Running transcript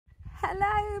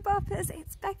Hello Boppers,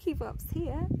 it's Becky Bops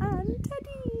here and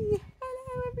Teddy.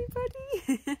 Hello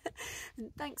everybody.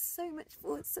 And thanks so much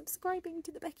for subscribing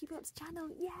to the Becky Bops channel.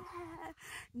 Yeah,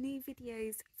 new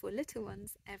videos for little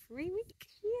ones every week.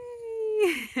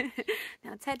 Yay.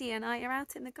 Now Teddy and I are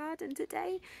out in the garden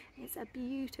today. It's a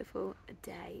beautiful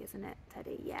day, isn't it,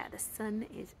 Teddy? Yeah, the sun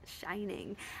is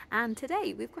shining, and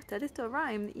today we've got a little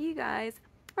rhyme that you guys,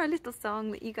 or a little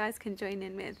song that you guys can join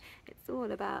in with. It's all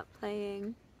about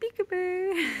playing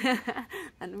peekaboo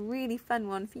and a really fun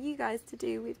one for you guys to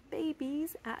do with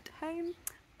babies at home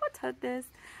or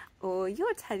toddlers or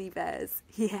your teddy bears.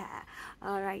 Yeah,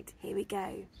 all right, here we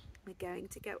go. We're going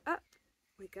to go up,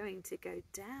 we're going to go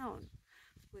down,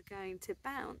 we're going to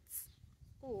bounce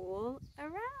all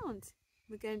around.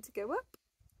 We're going to go up,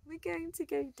 we're going to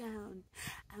go down,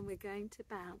 and we're going to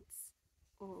bounce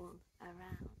all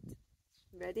around.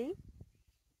 Ready?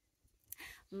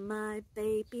 My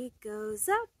baby goes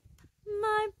up,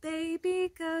 my baby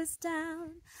goes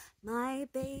down, my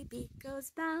baby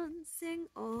goes bouncing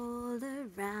all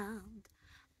around.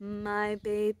 My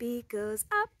baby goes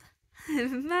up,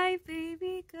 my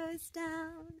baby goes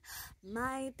down,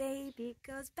 my baby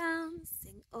goes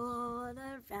bouncing all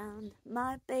around.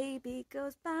 My baby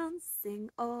goes bouncing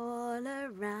all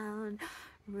around.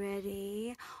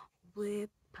 Ready? We're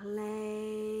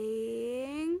playing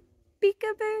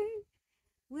peekaboo.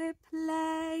 We're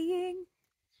playing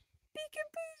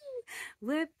peekaboo.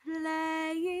 We're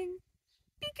playing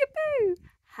peekaboo.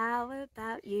 How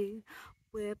about you?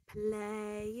 We're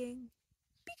playing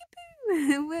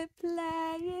peekaboo. We're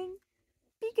playing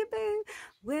peekaboo.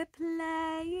 We're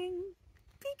playing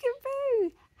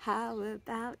peekaboo. How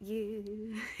about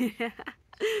you?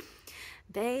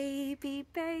 Baby,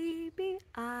 baby,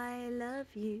 I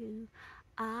love you.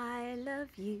 I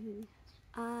love you.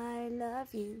 I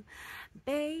love you.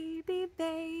 Baby,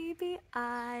 baby,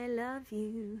 I love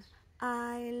you.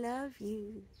 I love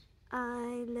you.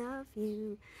 I love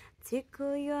you.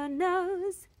 Tickle your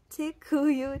nose, tickle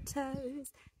your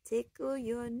toes. Tickle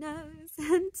your nose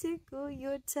and tickle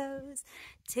your toes.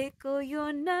 Tickle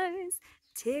your nose,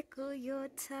 tickle your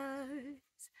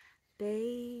toes.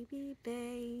 Baby,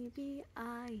 baby,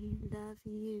 I love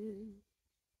you.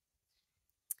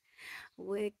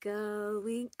 We're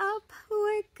going up,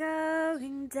 we're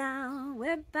going down,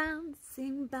 we're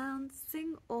bouncing,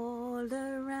 bouncing all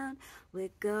around. We're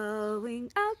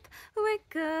going up, we're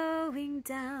going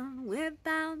down, we're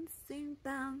bouncing,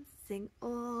 bouncing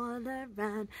all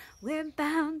around. We're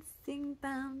bouncing,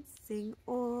 bouncing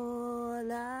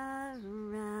all around.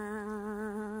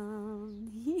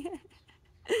 Yeah.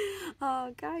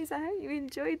 Oh guys, I hope you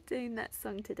enjoyed doing that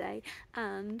song today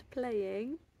and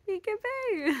playing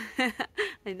peekaboo.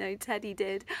 I know Teddy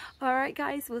did. Alright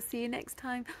guys, we'll see you next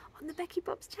time on the Becky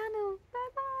Bops channel.